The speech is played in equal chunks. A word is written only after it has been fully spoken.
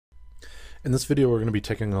In this video, we're going to be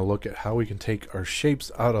taking a look at how we can take our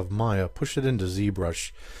shapes out of Maya, push it into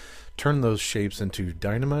Zbrush, turn those shapes into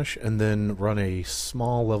Dynamesh, and then run a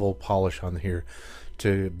small level polish on here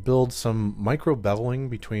to build some micro beveling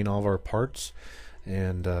between all of our parts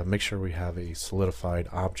and make sure we have a solidified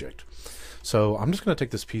object. So I'm just going to take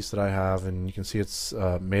this piece that I have, and you can see it's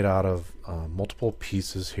made out of multiple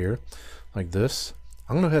pieces here, like this.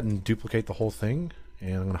 I'm going to go ahead and duplicate the whole thing,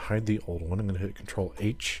 and I'm going to hide the old one. I'm going to hit Control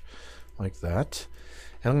H like that,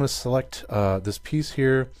 and I'm going to select this piece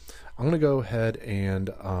here. I'm going to go ahead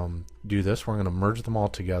and do this. We're going to merge them all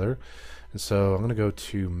together, and so I'm going to go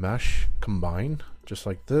to Mesh, Combine, just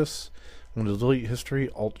like this. I'm going to delete history,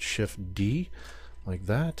 Alt-Shift-D, like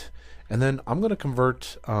that, and then I'm going to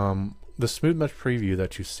convert the smooth mesh preview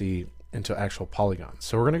that you see into actual polygons.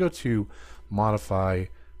 So we're going to go to Modify,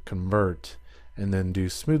 Convert, and then do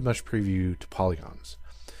smooth mesh preview to polygons.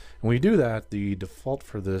 When we do that, the default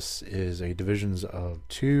for this is a divisions of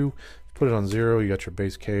 2. Put it on 0, you got your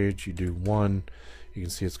base cage. You do 1, you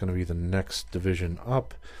can see it's going to be the next division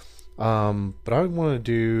up. But I want to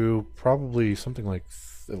do probably something like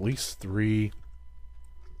at least 3.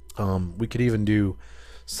 We could even do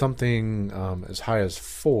something as high as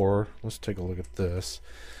 4. Let's take a look at this.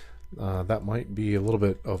 That might be a little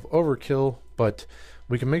bit of overkill, but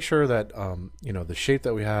we can make sure that you know, the shape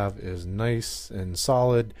that we have is nice and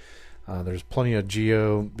solid. There's plenty of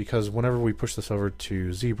geo, because whenever we push this over to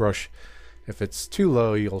ZBrush, if it's too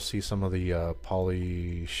low, you'll see some of the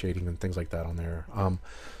poly shading and things like that on there.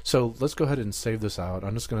 So let's go ahead and save this out.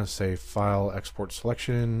 I'm just going to say File, Export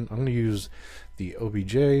Selection. I'm going to use the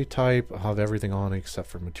OBJ type. I'll have everything on except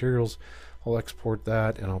for materials. I'll export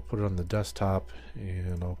that and I'll put it on the desktop,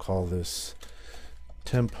 and I'll call this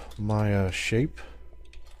Temp Maya Shape,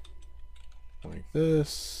 like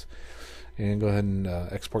this, and go ahead and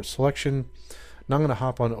export selection. Now I'm going to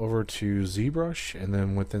hop on over to ZBrush, and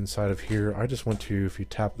then with inside of here, I just went to, if you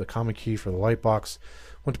tap the common key for the light box,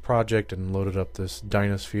 went to project and loaded up this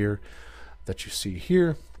Dynasphere that you see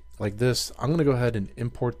here, like this. I'm going to go ahead and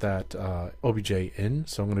import that OBJ in.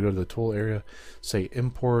 So I'm going to go to the tool area, say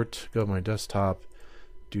import, go to my desktop,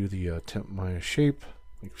 do the Temp Maya Shape,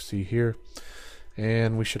 like you see here,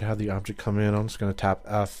 and we should have the object come in. I'm just going to tap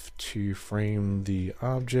F to frame the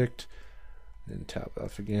object, and tap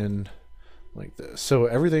F again, like this. So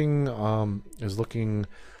everything is looking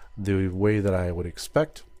the way that I would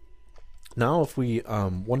expect. Now if we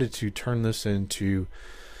wanted to turn this into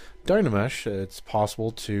Dynamesh, it's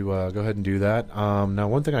possible to go ahead and do that. Now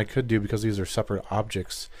one thing I could do, because these are separate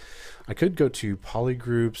objects, I could go to poly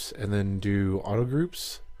groups and then do auto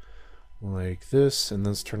groups like this, and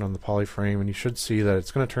then let's turn on the poly frame, and you should see that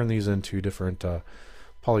it's going to turn these into different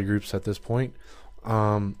poly groups at this point.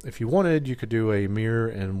 If you wanted, you could do a mirror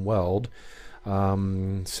and weld.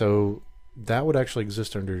 So that would actually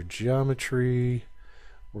exist under geometry.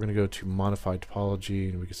 We're going to go to modify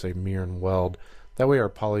topology, and we can say mirror and weld. That way our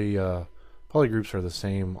poly groups are the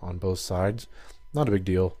same on both sides. Not a big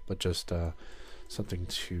deal, but just something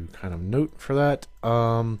to kind of note for that.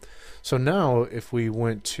 So now if we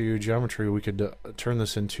went to geometry, we could turn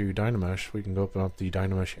this into Dynamesh. We can go open up the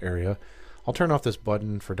Dynamesh area. I'll turn off this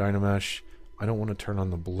button for Dynamesh. I don't want to turn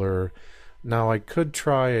on the blur. Now I could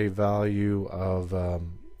try a value of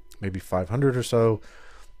maybe 500 or so.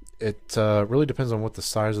 It really depends on what the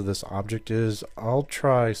size of this object is. I'll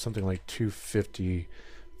try something like 250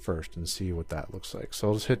 first and see what that looks like. So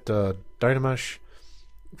I'll just hit Dynamesh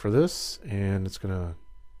for this, and it's going to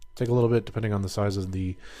take a little bit depending on the size of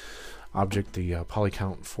the object, the poly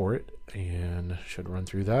count for it, and should run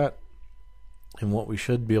through that. And what we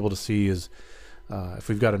should be able to see is if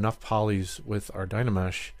we've got enough polys with our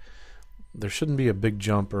Dynamesh, there shouldn't be a big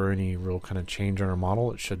jump or any real kind of change on our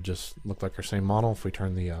model. It should just look like our same model. If we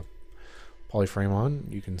turn the poly frame on,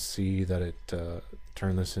 you can see that it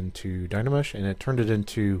turned this into Dynamesh, and it turned it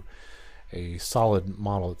into a solid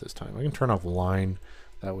model at this time. I can turn off line,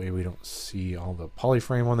 that way we don't see all the poly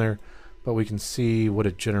frame on there, but we can see what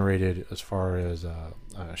it generated as far as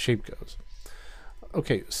shape goes.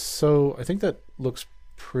 Okay, so I think that looks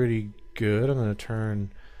pretty good. I'm going to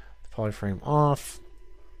turn the poly frame off,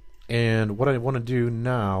 and what I want to do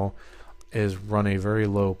now is run a very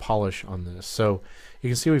low polish on this. So you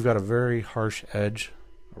can see we've got a very harsh edge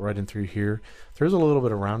right in through here. There's a little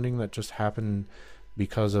bit of rounding that just happened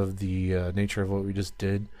because of the nature of what we just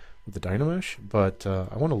did with the Dynamesh, but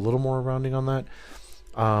I want a little more rounding on that.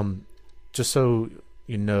 Just so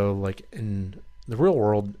you know, like in the real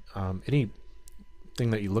world, anything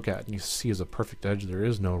that you look at and you see as a perfect edge, there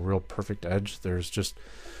is no real perfect edge. There's just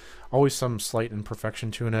always some slight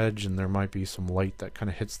imperfection to an edge, and there might be some light that kind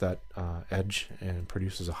of hits that edge and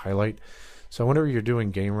produces a highlight. So whenever you're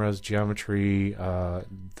doing game res geometry,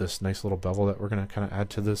 this nice little bevel that we're going to kind of add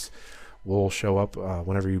to this will show up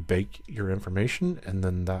whenever you bake your information, and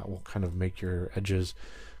then that will kind of make your edges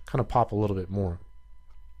kind of pop a little bit more.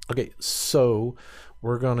 Okay, so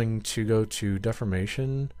we're going to go to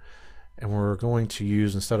deformation, and we're going to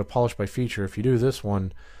use, instead of polish by feature, if you do this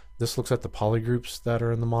one, this looks at the polygroups that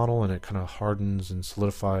are in the model, and it kind of hardens and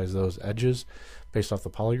solidifies those edges based off the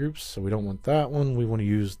polygroups. So we don't want that one. We want to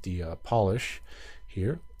use the polish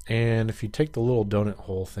here. And if you take the little donut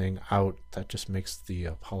hole thing out, that just makes the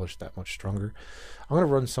polish that much stronger. I'm going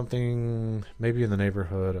to run something maybe in the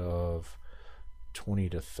neighborhood of 20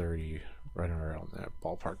 to 30, right around that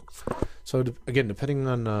ballpark. So again, depending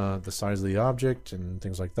on the size of the object and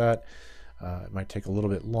things like that, it might take a little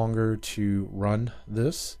bit longer to run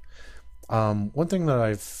this. One thing that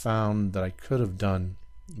I've found that I could have done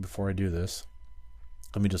before I do this,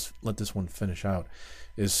 let me just let this one finish out,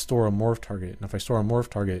 is store a morph target. And if I store a morph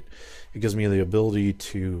target, it gives me the ability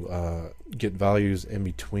to get values in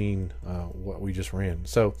between what we just ran.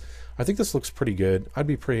 So I think this looks pretty good. I'd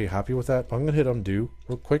be pretty happy with that, but I'm going to hit undo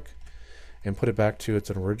real quick and put it back to its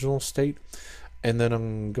original state. And then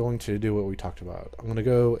I'm going to do what we talked about. I'm going to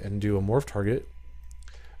go and do a morph target.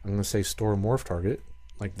 I'm going to say store morph target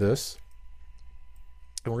like this.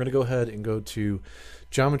 And we're going to go ahead and go to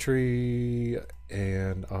geometry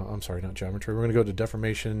and I'm sorry, not geometry. We're going to go to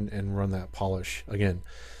deformation and run that polish again.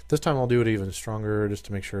 This time I'll do it even stronger just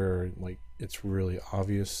to make sure like it's really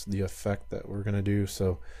obvious the effect that we're going to do.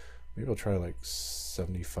 So maybe I'll try like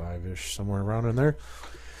 75-ish, somewhere around in there.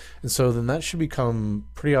 And so then that should become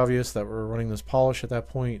pretty obvious that we're running this polish at that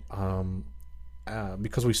point.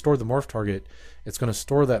 Because we stored the morph target, it's going to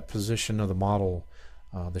store that position of the model,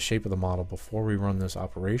 the shape of the model, before we run this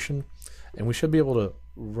operation. And we should be able to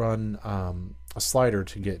run a slider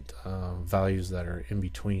to get values that are in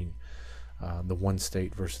between the one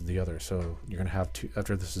state versus the other. So you're going to have two,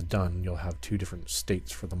 after this is done, you'll have two different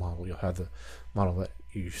states for the model. You'll have the model that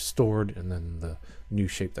you stored and then the new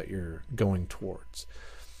shape that you're going towards.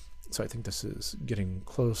 So I think this is getting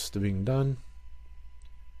close to being done.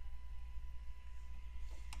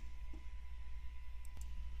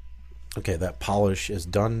 Okay, that polish is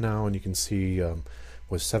done now, and you can see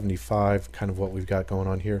with 75 kind of what we've got going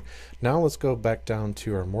on here. Now let's go back down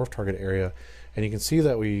to our morph target area, and you can see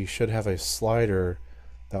that we should have a slider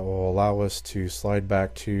that will allow us to slide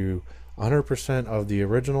back to 100% of the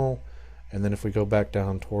original, and then if we go back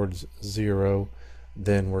down towards 0,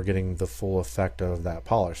 then we're getting the full effect of that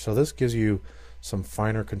polish. So this gives you some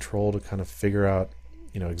finer control to kind of figure out,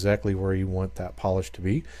 you know, exactly where you want that polish to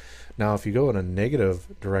be. Now if you go in a negative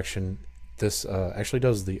direction, this actually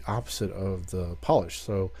does the opposite of the polish.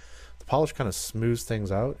 So the polish kind of smooths things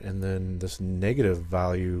out, and then this negative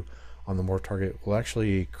value on the morph target will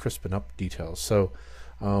actually crispen up details. So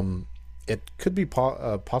it could be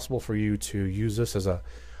possible for you to use this as a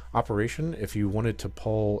operation if you wanted to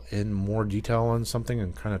pull in more detail on something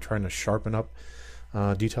and kind of trying to sharpen up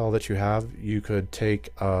detail that you have. You could take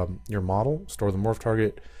your model, store the morph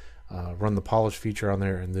target, run the polish feature on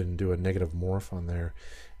there, and then do a negative morph on there,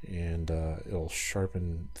 and it'll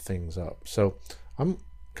sharpen things up. So I'm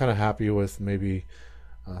kind of happy with maybe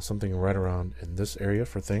something right around in this area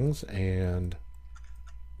for things. And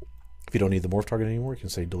if you don't need the morph target anymore, you can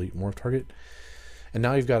say delete morph target. And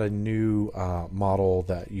now you've got a new model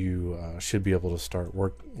that you should be able to start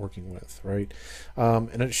working with, right?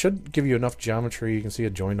 And it should give you enough geometry. You can see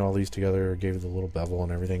it joined all these together, gave it the little bevel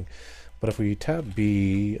and everything. But if we tab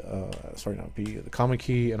B, sorry, not B, the common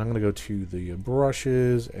key, and I'm going to go to the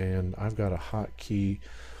brushes, and I've got a hotkey,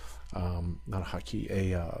 not a hotkey,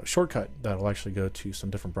 a shortcut that will actually go to some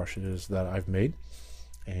different brushes that I've made.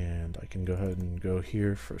 And I can go ahead and go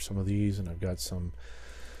here for some of these, and I've got some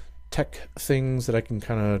tech things that I can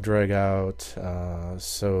kind of drag out.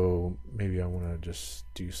 So maybe I want to just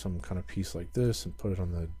do some kind of piece like this and put it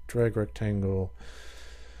on the drag rectangle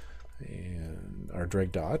and our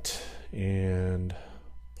drag dot, and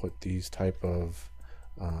put these type of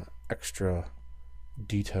extra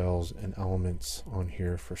details and elements on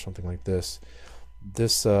here for something like this.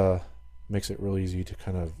 This makes it really easy to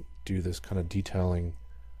kind of do this kind of detailing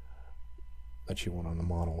that you want on the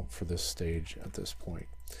model for this stage at this point.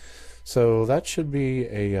 So that should be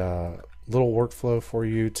a little workflow for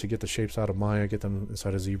you to get the shapes out of Maya, get them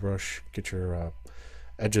inside of Zbrush, get your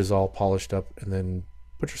edges all polished up, and then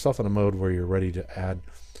put yourself in a mode where you're ready to add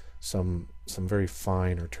some very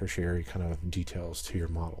fine or tertiary kind of details to your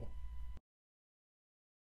model.